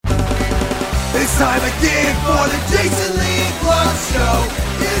It's time again for the Jason Lee and Clark Show.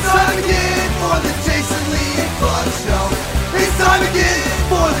 It's time again for the Jason Lee and Clark Show. It's time again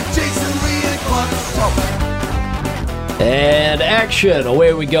for the Jason Lee and Clark Show. And action,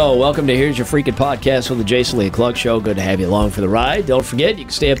 away we go. Welcome to Here's Your Freaking Podcast with the Jason Lee and Clark Show. Good to have you along for the ride. Don't forget, you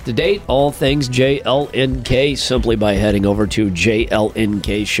can stay up to date, all things JLNK, simply by heading over to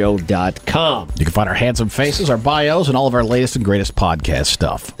jlnkshow.com. You can find our handsome faces, our bios, and all of our latest and greatest podcast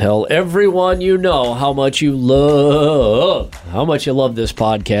stuff. Tell everyone you know how much you love this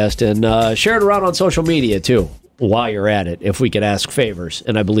podcast, and share it around on social media, too, while you're at it, if we could ask favors.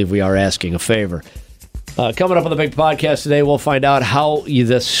 And I believe we are asking a favor. Coming up on the big podcast today, we'll find out how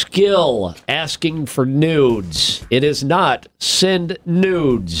the skill asking for nudes. It is not send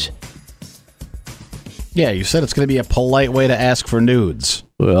nudes. Yeah, you said it's going to be a polite way to ask for nudes.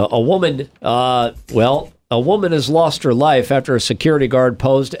 Well, a woman has lost her life after a security guard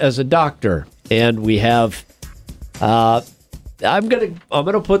posed as a doctor, and we have. I'm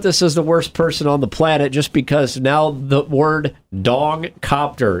gonna put this as the worst person on the planet just because now the word dong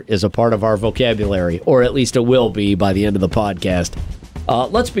copter is a part of our vocabulary, or at least it will be by the end of the podcast.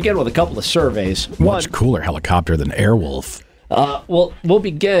 Let's begin with a couple of surveys. Much cooler helicopter than Airwolf. We'll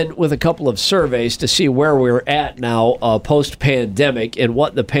begin with a couple of surveys to see where we're at now post-pandemic and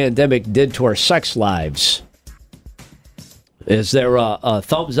what the pandemic did to our sex lives. Is there a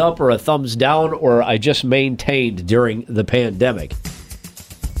thumbs up or a thumbs down, or I just maintained during the pandemic?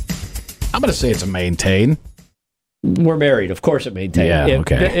 I'm going to say it's a maintain. We're married. Of course it maintained. Yeah,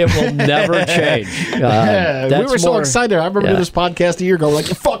 okay. It will never change. We were so excited. I remember doing this podcast a year ago. We're like,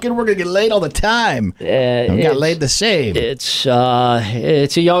 we're going to get laid all the time. We got laid the same. It's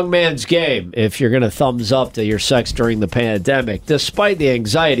a young man's game if you're going to thumbs up to your sex during the pandemic. Despite the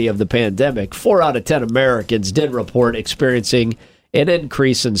anxiety of the pandemic, 4 out of 10 Americans did report experiencing an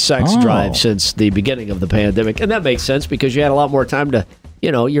increase in sex drive since the beginning of the pandemic. And that makes sense because you had a lot more time to,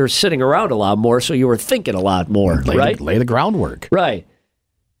 you're sitting around a lot more, so you were thinking a lot more, right? Lay the groundwork. Right.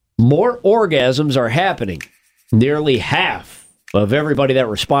 More orgasms are happening. Nearly half of everybody that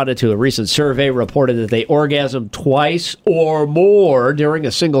responded to a recent survey reported that they orgasmed twice or more during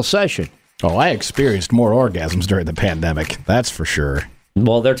a single session. Oh, I experienced more orgasms during the pandemic. That's for sure.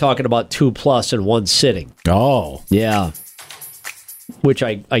 Well, they're talking about 2+ in one sitting. Oh. Yeah. Which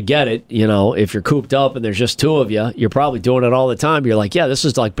I get it, if you're cooped up and there's just 2 of you, you're probably doing it all the time. You're like, yeah, this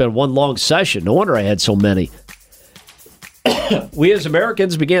has been one long session. No wonder I had so many. We as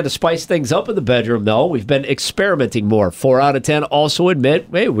Americans began to spice things up in the bedroom, though. We've been experimenting more. 4 out of 10 also admit,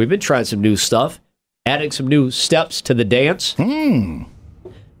 hey, we've been trying some new stuff, adding some new steps to the dance. And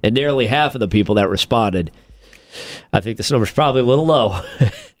nearly half of the people that responded, I think this number's probably a little low.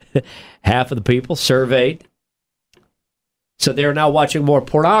 Half of the people surveyed. So they're now watching more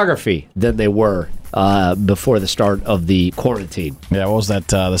pornography than they were before the start of the quarantine. Yeah, what was that?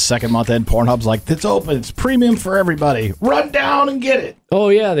 The second month end, Pornhub's like, it's open, it's premium for everybody. Run down and get it. Oh,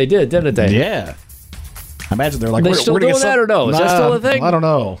 yeah, they did, didn't they? Yeah. I imagine they're like, they still doing that or no? Is that still a thing? I don't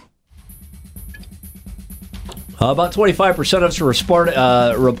know. About 25% of us report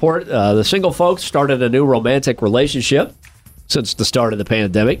the single folks started a new romantic relationship since the start of the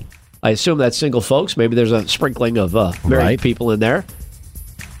pandemic. I assume that's single folks. Maybe there's a sprinkling of married people in there.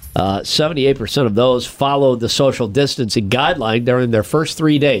 78% of those followed the social distancing guideline during their first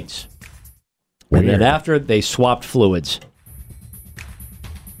 3 dates. And then after, they swapped fluids.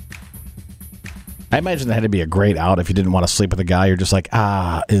 I imagine that had to be a great out if you didn't want to sleep with a guy. You're just like,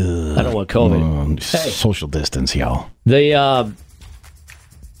 I don't want COVID. Social distance, y'all.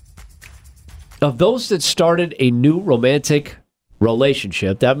 Of those that started a new romantic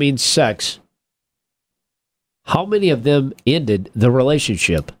relationship, that means sex, how many of them ended the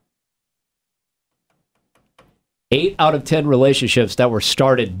relationship? 8 out of 10 relationships that were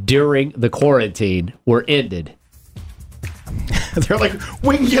started during the quarantine were ended. They're like,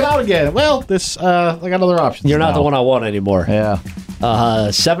 we can get out again. Well, I got other options. You're not the one I want anymore. Yeah.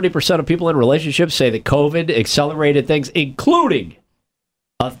 70% of people in relationships say that COVID accelerated things, including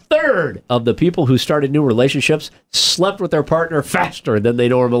a third of the people who started new relationships slept with their partner faster than they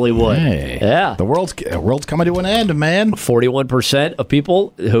normally would. Hey, yeah. The world's coming to an end, man. 41% of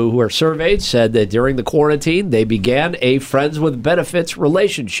people who were surveyed said that during the quarantine, they began a friends with benefits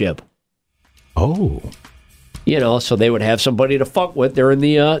relationship. Oh. So they would have somebody to fuck with during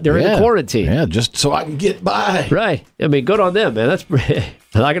the quarantine. Yeah, just so I can get by. Right. I mean, good on them, man. I'm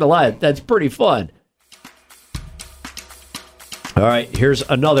not going to lie. That's pretty fun. All right, here's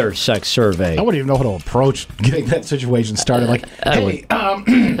another sex survey. I wouldn't even know how to approach getting that situation started. Like, hey,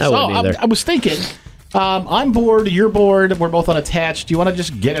 I was thinking, I'm bored. You're bored. We're both unattached. Do you want to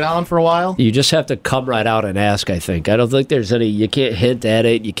just get it on for a while? You just have to come right out and ask, I think. I don't think there's any, you can't hint at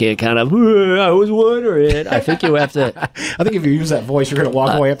it. You can't kind of, I was wondering. I think you have to. I think if you use that voice, you're going to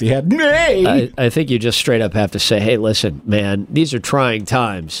walk away after you had, nay. I think you just straight up have to say, hey, listen, man, these are trying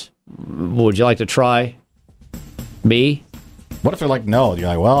times. Would you like to try me? What if they're like, no? You're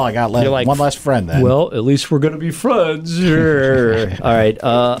like, well, I got one less friend then. Well, at least we're going to be friends. All right.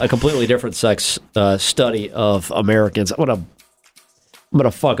 A completely different sex study of Americans. I'm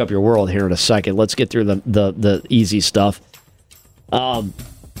gonna fuck up your world here in a second. Let's get through the easy stuff.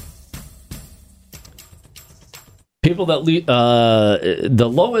 People that the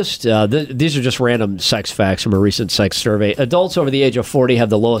lowest. These are just random sex facts from a recent sex survey. Adults over the age of 40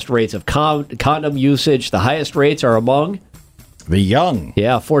 have the lowest rates of condom usage. The highest rates are among the young.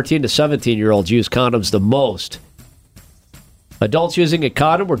 Yeah, 14 to 17-year-olds use condoms the most. Adults using a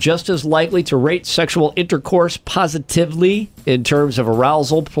condom were just as likely to rate sexual intercourse positively in terms of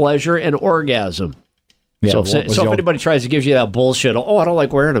arousal, pleasure, and orgasm. Yeah, so if anybody tries to give you that bullshit, I don't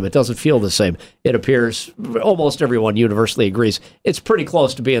like wearing them, it doesn't feel the same. It appears almost everyone universally agrees it's pretty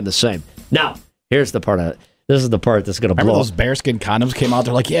close to being the same. Now, here's the part of it. This is the part that's going to blow. Remember those bearskin condoms came out?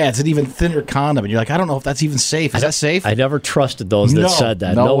 They're like, yeah, it's an even thinner condom. And you're like, I don't know if that's even safe. Is that safe? I never trusted those that said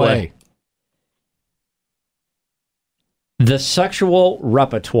that. No way. The sexual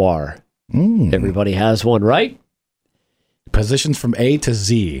repertoire. Everybody has one, right? Positions from A to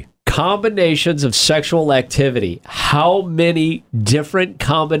Z. Combinations of sexual activity. How many different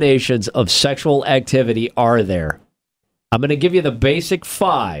combinations of sexual activity are there? I'm going to give you the basic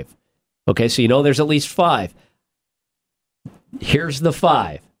 5. Okay, so you know there's at least 5. Here's the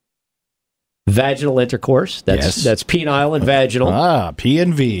 5. Vaginal intercourse. That's penile and vaginal. P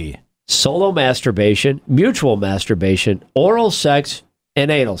and V. Solo masturbation, mutual masturbation, oral sex, and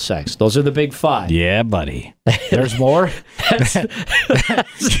anal sex. Those are the big 5. Yeah, buddy. There's more? That's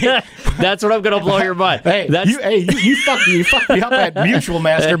what I'm going to blow your mind. Hey, you fucked me up at mutual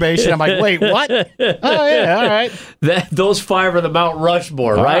masturbation. I'm like, wait, what? Oh, yeah, all right. Those 5 are the Mount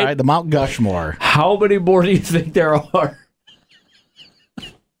Rushmore, right? All right, the Mount Gushmore. How many more do you think there are?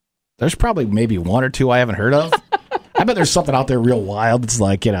 There's probably maybe 1 or 2 I haven't heard of. I bet there's something out there real wild. It's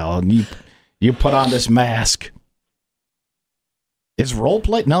like, you put on this mask. Is role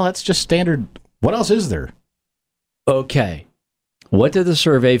play? No, that's just standard. What else is there? Okay. What did the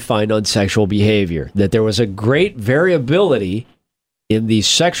survey find on sexual behavior? That there was a great variability in the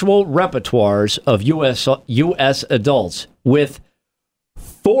sexual repertoires of U.S. adults, with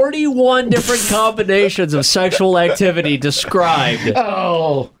 41 different combinations of sexual activity described.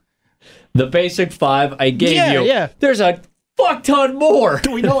 Oh. The basic 5 I gave you. Yeah. There's a fuck ton more.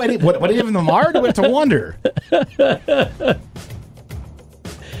 Do we know what any of them are? Do we have to wonder?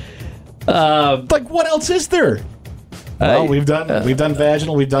 Like, what else is there? Well, we've done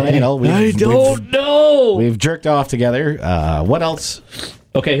vaginal, we've done anal. I don't know. We've jerked off together. What else?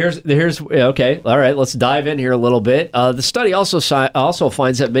 Okay, here's okay. All right, let's dive in here a little bit. The study also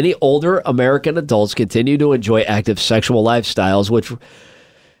finds that many older American adults continue to enjoy active sexual lifestyles,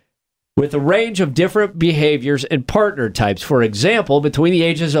 with a range of different behaviors and partner types. For example, between the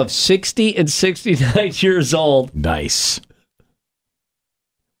ages of 60 and 69 years old. Nice.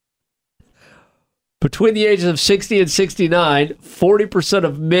 Between the ages of 60 and 69, 40%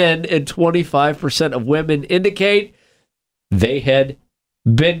 of men and 25% of women indicate they had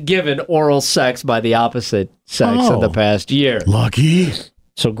been given oral sex by the opposite sex in the past year. Lucky.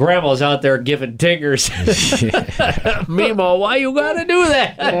 So grandma's out there giving dingers. Mimo, why you gotta do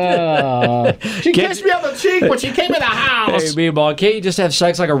that? She kissed me on the cheek when she came in the house. Hey, Mimo, can't you just have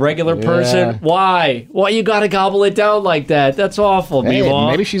sex like a regular person? Why? Why you gotta gobble it down like that? That's awful, Mimo.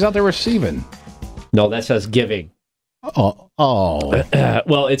 Maybe she's out there receiving. No, that says giving. Oh.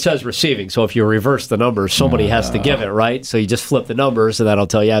 Well, it says receiving. So if you reverse the numbers, somebody has to give it, right? So you just flip the numbers, and that'll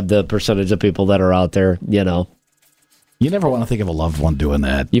tell you the percentage of people that are out there, You never want to think of a loved one doing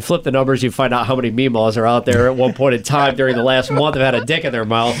that. You flip the numbers, you find out how many Mimos are out there at one point in time during the last month have had a dick in their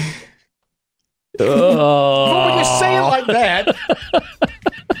mouth. But when you say it like that...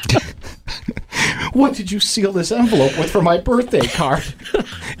 What did you seal this envelope with for my birthday card?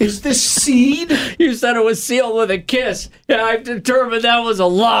 Is this seed? You said it was sealed with a kiss. Yeah, I've determined that was a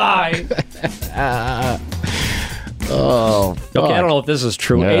lie. Okay, I don't know if this is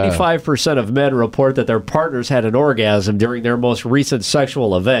true. 85% of men report that their partners had an orgasm during their most recent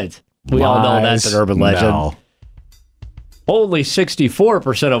sexual event. We all know that's an urban legend. No. Only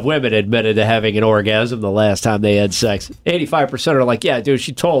 64% of women admitted to having an orgasm the last time they had sex. 85% are like, yeah, dude,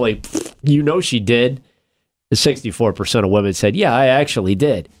 she totally, she did. The 64% of women said, yeah, I actually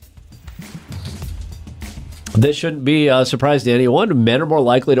did. This shouldn't be a surprise to anyone. Men are more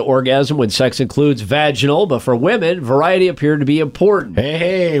likely to orgasm when sex includes vaginal, but for women, variety appeared to be important.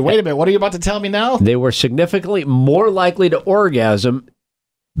 Hey, wait a minute. What are you about to tell me now? They were significantly more likely to orgasm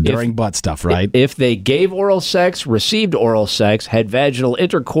During butt stuff, right? if they gave oral sex, received oral sex, had vaginal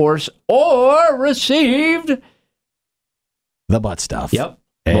intercourse, or received The butt stuff. Yep.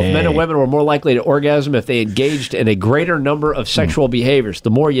 Hey. Both men and women were more likely to orgasm if they engaged in a greater number of sexual behaviors. The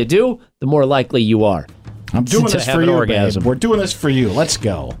more you do, the more likely you are. I'm doing to this have for an you, orgasm. babe. We're doing this for you. Let's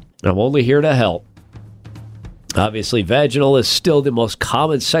go. I'm only here to help. Obviously, vaginal is still the most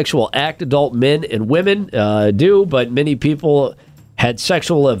common sexual act adult men and women do, but many people had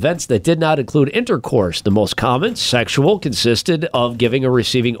sexual events that did not include intercourse. The most common sexual consisted of giving or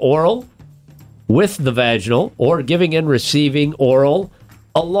receiving oral with the vaginal, or giving and receiving oral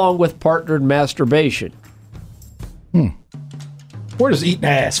along with partnered masturbation. Where does eating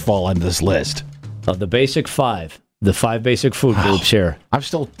ass fall on this list? Of the basic five, the five basic food groups here. I'm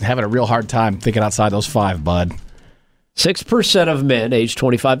still having a real hard time thinking outside those five, bud. 6% of men aged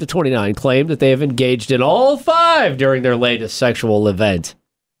 25 to 29 claim that they have engaged in all five during their latest sexual event.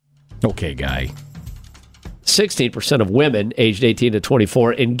 Okay, guy. 16% of women aged 18 to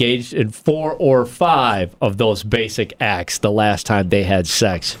 24 engaged in 4 or 5 of those basic acts the last time they had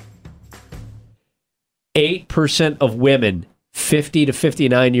sex. 8% of women 50 to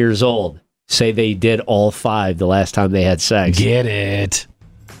 59 years old say they did all 5 the last time they had sex. Get it.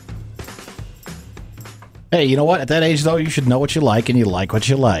 Hey, you know what? At that age, though, you should know what you like, and you like what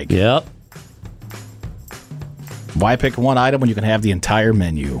you like. Yep. Why pick one item when you can have the entire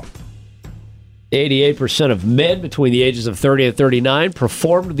menu? 88% of men between the ages of 30 and 39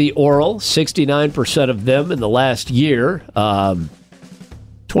 performed the oral. 69% of them in the last year.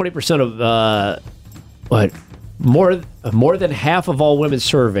 20% of more than half of all women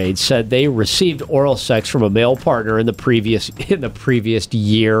surveyed said they received oral sex from a male partner in the previous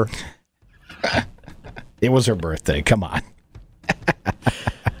year. It was her birthday. Come on.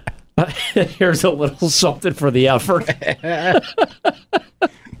 Here's a little something for the effort.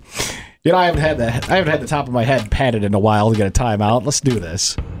 You know, I haven't had the top of my head patted in a while to get a timeout. Let's do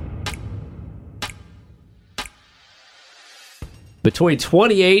this. Between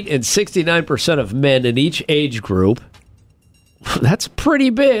 28 and 69% of men in each age group. That's pretty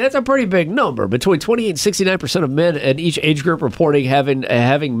big. That's a pretty big number. Between 28 and 69% of men in each age group reporting having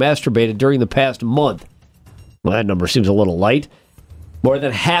masturbated during the past month. Well, that number seems a little light. More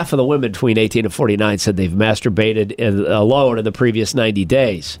than half of the women between 18 and 49 said they've masturbated alone in the previous 90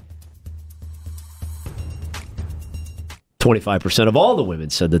 days. 25% of all the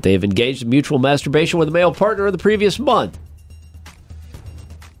women said that they have engaged in mutual masturbation with a male partner in the previous month.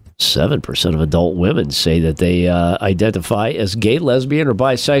 7% of adult women say that they identify as gay, lesbian, or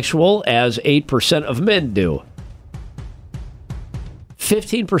bisexual, as 8% of men do.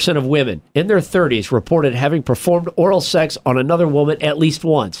 15% of women in their 30s reported having performed oral sex on another woman at least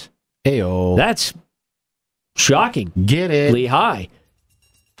once. Ayo. That's shocking. Get it. High.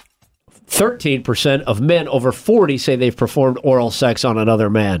 13% of men over 40 say they've performed oral sex on another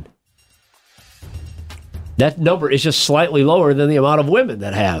man. That number is just slightly lower than the amount of women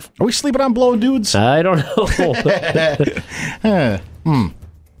that have. Are we sleeping on blow dudes? I don't know.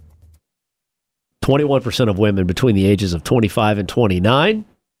 21% of women between the ages of 25 and 29,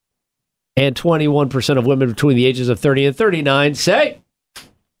 and 21% of women between the ages of 30 and 39 say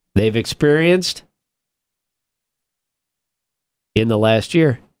they've experienced in the last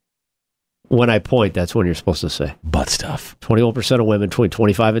year. When I point, that's when you're supposed to say. Butt stuff. 21% of women between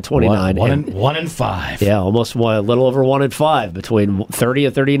 25 and 29. One in five. Yeah, almost a little over 1 in 5 between 30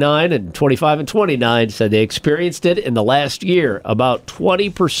 and 39 and 25 and 29 said they experienced it in the last year. About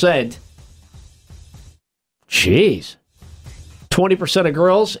 20%. Jeez. 20% of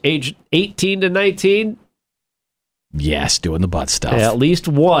girls aged 18 to 19. Yes, doing the butt stuff. At least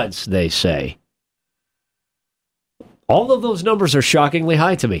once, they say. All of those numbers are shockingly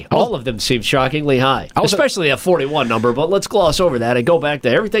high to me. All of them seem shockingly high, especially that 41 number. But let's gloss over that and go back to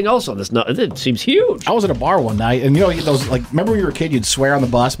everything else on this. It seems huge. I was at a bar one night, and you know those, like, remember when you were a kid, you'd swear on the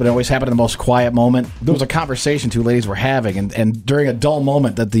bus, but it always happened in the most quiet moment. There was a conversation two ladies were having, and during a dull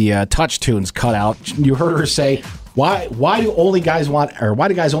moment that the touch tunes cut out, you heard her say, Why do guys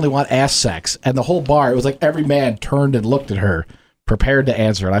only want ass sex? And the whole bar, it was like every man turned and looked at her, prepared to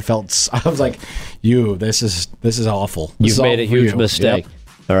answer. And I was like, this is awful. You've made a huge mistake. Yep.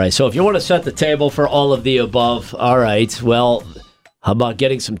 All right, so if you want to set the table for all of the above, all right, well, how about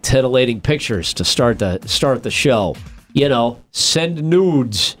getting some titillating pictures to start the show? You know, send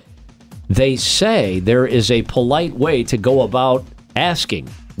nudes. They say there is a polite way to go about asking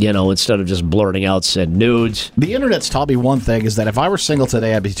instead of just blurting out said nudes. The internet's taught me one thing, is that if I were single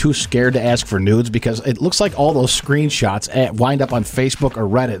today, I'd be too scared to ask for nudes because it looks like all those screenshots wind up on Facebook or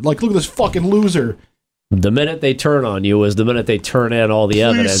Reddit. Like, look at this fucking loser. The minute they turn on you is the minute they turn in all the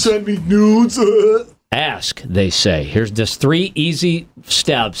evidence. Please send me nudes. Ask, they say. Here's just 3 easy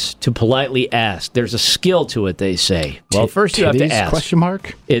steps to politely ask. There's a skill to it, they say. Well, first you have to ask. Question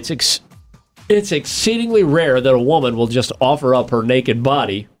mark? It's exceedingly rare that a woman will just offer up her naked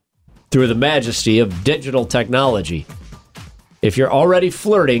body through the majesty of digital technology. If you're already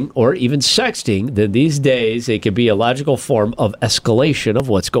flirting or even sexting, then these days it can be a logical form of escalation of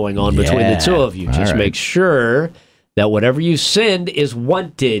what's going on between the two of you. Just make sure that whatever you send is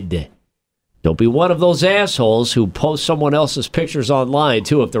wanted. Don't be one of those assholes who post someone else's pictures online,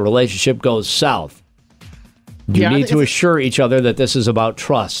 too, if the relationship goes south. You need to assure each other that this is about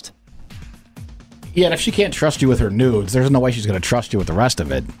trust. Yeah, and if she can't trust you with her nudes, there's no way she's going to trust you with the rest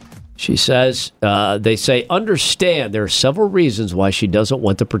of it. She says, they say, understand there are several reasons why she doesn't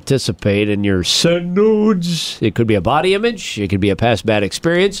want to participate in your send nudes. It could be a body image, it could be a past bad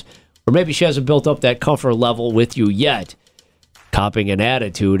experience, or maybe she hasn't built up that comfort level with you yet. Copying an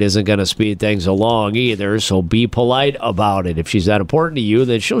attitude isn't going to speed things along either, so be polite about it. If she's that important to you,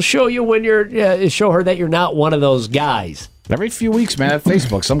 then she'll show you when show her that you're not one of those guys. Every few weeks, man, at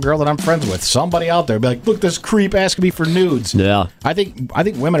Facebook, some girl that I'm friends with, somebody out there be like, look, this creep asking me for nudes. Yeah. I think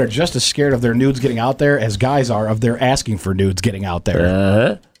women are just as scared of their nudes getting out there as guys are of their asking for nudes getting out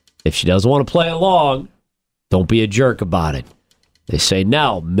there. If she doesn't want to play along, don't be a jerk about it. They say,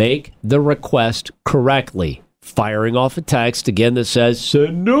 now, make the request correctly. Firing off a text, again, that says,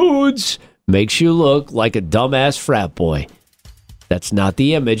 send nudes, makes you look like a dumbass frat boy. That's not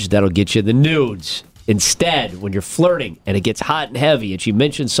the image that'll get you the nudes. Instead, when you're flirting and it gets hot and heavy and she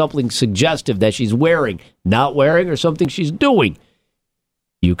mentions something suggestive that she's wearing, not wearing, or something she's doing,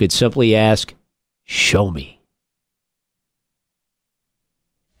 you could simply ask, show me.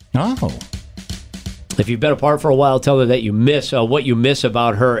 Oh. If you've been apart for a while, tell her that you miss what you miss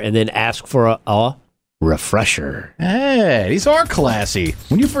about her and then ask for a refresher. Hey, these are classy.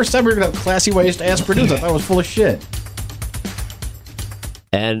 When you first said we were going to have classy ways to ask for nudes, I thought it was full of shit.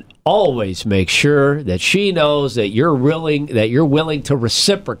 And always make sure that she knows that you're willing to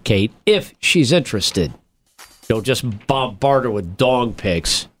reciprocate if she's interested. Don't just bombard her with dong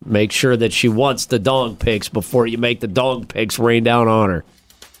pics. Make sure that she wants the dong pics before you make the dong pics rain down on her.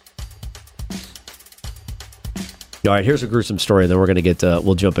 All right, here's a gruesome story. Then we're going to get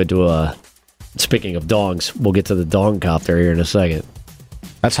we'll jump into speaking of dongs, we'll get to the dong copter here in a second.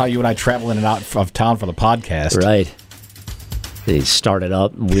 That's how you and I travel in and out of town for the podcast. Right. They started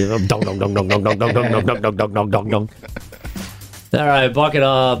up. We dong dong dong dong dong dong dong dong dong dong dong dong dong. All right,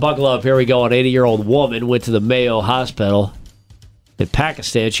 buckle up. Here we go. An 80-year-old woman went to the Mayo Hospital in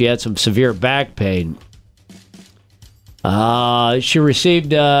Pakistan. She had some severe back pain. She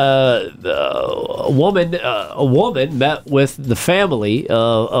received a woman met with the family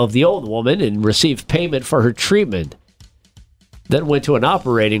of the old woman and received payment for her treatment. Then went to an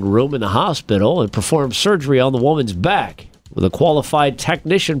operating room in the hospital and performed surgery on the woman's back with a qualified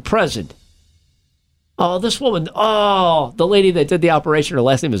technician present. Oh, this woman, the lady that did the operation, her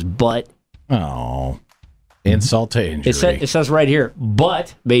last name is Butt. Oh, insult to injury. It says right here,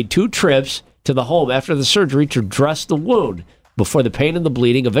 Butt made 2 trips to the home after the surgery to dress the wound before the pain and the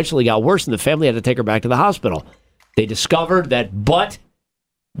bleeding eventually got worse and the family had to take her back to the hospital. They discovered that Butt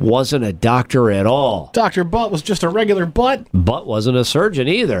wasn't a doctor at all. Dr. Butt was just a regular butt. Butt wasn't a surgeon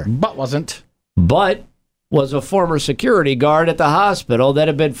either. Butt wasn't. Butt was a former security guard at the hospital that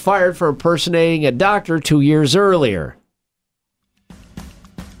had been fired for impersonating a doctor 2 years earlier.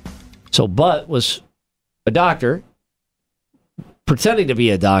 So Butt was a doctor, pretending to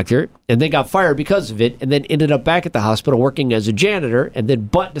be a doctor, and then got fired because of it, and then ended up back at the hospital working as a janitor, and then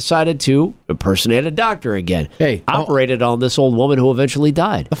Butt decided to impersonate a doctor again. Operated on this old woman who eventually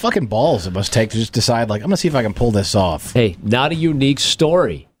died. The fucking balls it must take to just decide, like, I'm going to see if I can pull this off. Hey, not a unique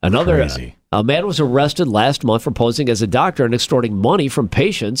story. Crazy. A man was arrested last month for posing as a doctor and extorting money from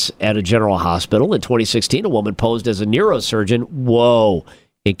patients at a general hospital. In 2016, a woman posed as a neurosurgeon. Whoa.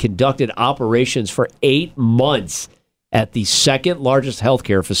 And conducted operations for 8 months at the second largest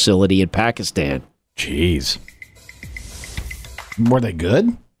healthcare facility in Pakistan. Jeez. Were they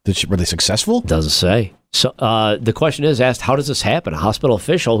good? Were they successful? Doesn't say. So the question is asked, how does this happen? A hospital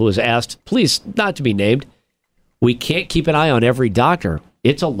official who was asked, please not to be named, we can't keep an eye on every doctor.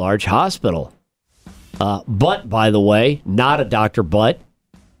 It's a large hospital. Butt, by the way, not a Dr. Butt,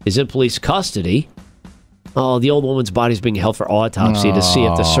 is in police custody. Oh, the old woman's body is being held for autopsy to see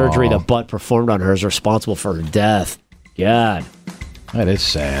if the surgery that Butt performed on her is responsible for her death. God. That is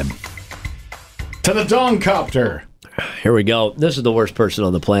sad. To the Dongcopter. Here we go. This is the worst person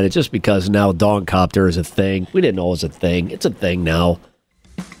on the planet just because now Dongcopter is a thing. We didn't know it was a thing. It's a thing now.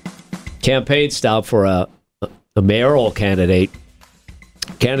 Campaign stop for a mayoral candidate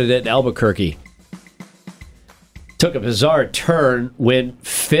in Albuquerque. Took a bizarre turn when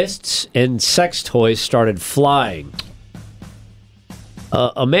fists and sex toys started flying.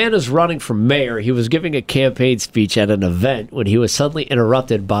 A man is running for mayor. He was giving a campaign speech at an event when he was suddenly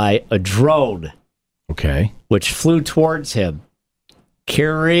interrupted by a drone. Okay. Which flew towards him,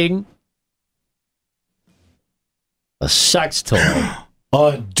 carrying a sex toy.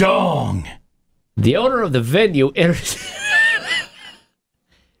 A dong. The owner of the venue,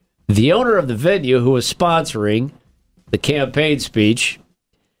 the owner of the venue who was sponsoring the campaign speech,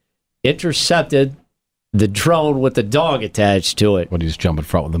 intercepted the drone with the dong attached to it. What, he just jump in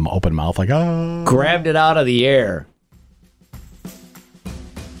front with an open mouth like, oh. Grabbed it out of the air.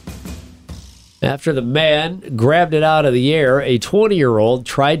 After the man grabbed it out of the air, a 20-year-old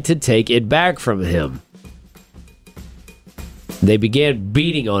tried to take it back from him. They began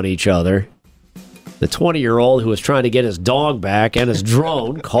beating on each other. The 20-year-old who was trying to get his dong back and his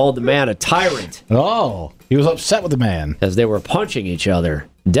drone called the man a tyrant. Oh, he was upset with the man. As they were punching each other.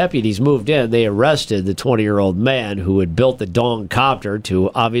 Deputies moved in. They arrested the 20-year-old man who had built the Dongcopter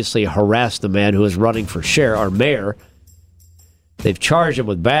to obviously harass the man who was running for mayor. They've charged him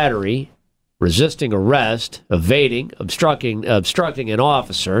with battery, resisting arrest, evading, obstructing an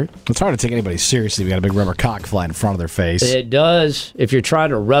officer. It's hard to take anybody seriously if you got a big rubber cock flying in front of their face. It does. If you're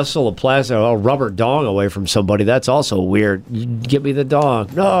trying to wrestle a rubber dong away from somebody, that's also weird. Give me the dong.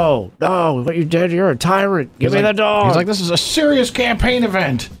 No, what you did, you're a tyrant. Give me the dong. He's like, this is a serious campaign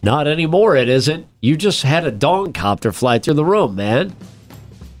event. Not anymore, it isn't. You just had a Dongcopter fly through the room, man.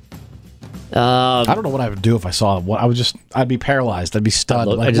 I don't know what I would do if I saw it. I'd be paralyzed. I'd be stunned.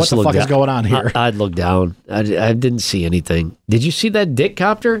 What the fuck is going on here? I'd look down. I didn't see anything. Did you see that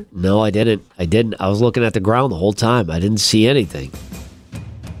Dickcopter? No, I didn't. I was looking at the ground the whole time. I didn't see anything.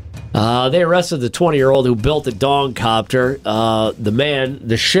 They arrested the 20-year-old who built the Dongcopter.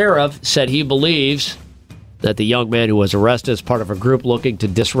 The sheriff said he believes that the young man who was arrested is part of a group looking to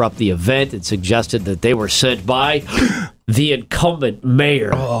disrupt the event and suggested that they were sent by the incumbent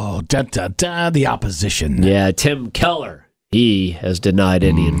mayor. Oh, the opposition. Yeah, Tim Keller. He has denied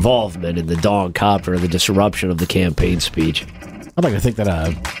any involvement in the Dongcopter or the disruption of the campaign speech. I'd like to think that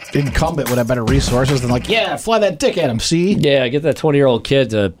an incumbent would have better resources than fly that dick at him, see? Yeah, get that 20-year-old kid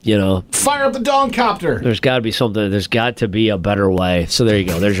to, fire up the Dongcopter. There's got to be something. There's got to be a better way. So there you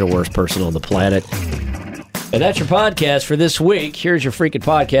go. There's your worst person on the planet. And that's your podcast for this week. Here's your freaking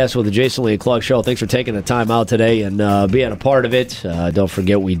podcast with the Jason Lee and Clark Show. Thanks for taking the time out today and being a part of it. Don't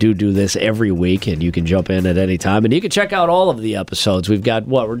forget, we do this every week, and you can jump in at any time. And you can check out all of the episodes. We've got,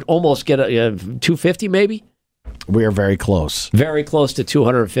 we're almost getting 250 maybe? We are very close. Very close to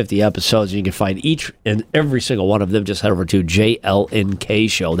 250 episodes. You can find each and every single one of them. Just head over to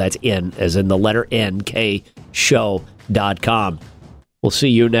JLNK Show. That's N as in the letter N, K, show.com. We'll see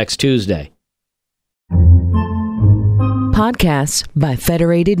you next Tuesday. Podcasts by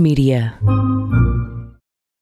Federated Media.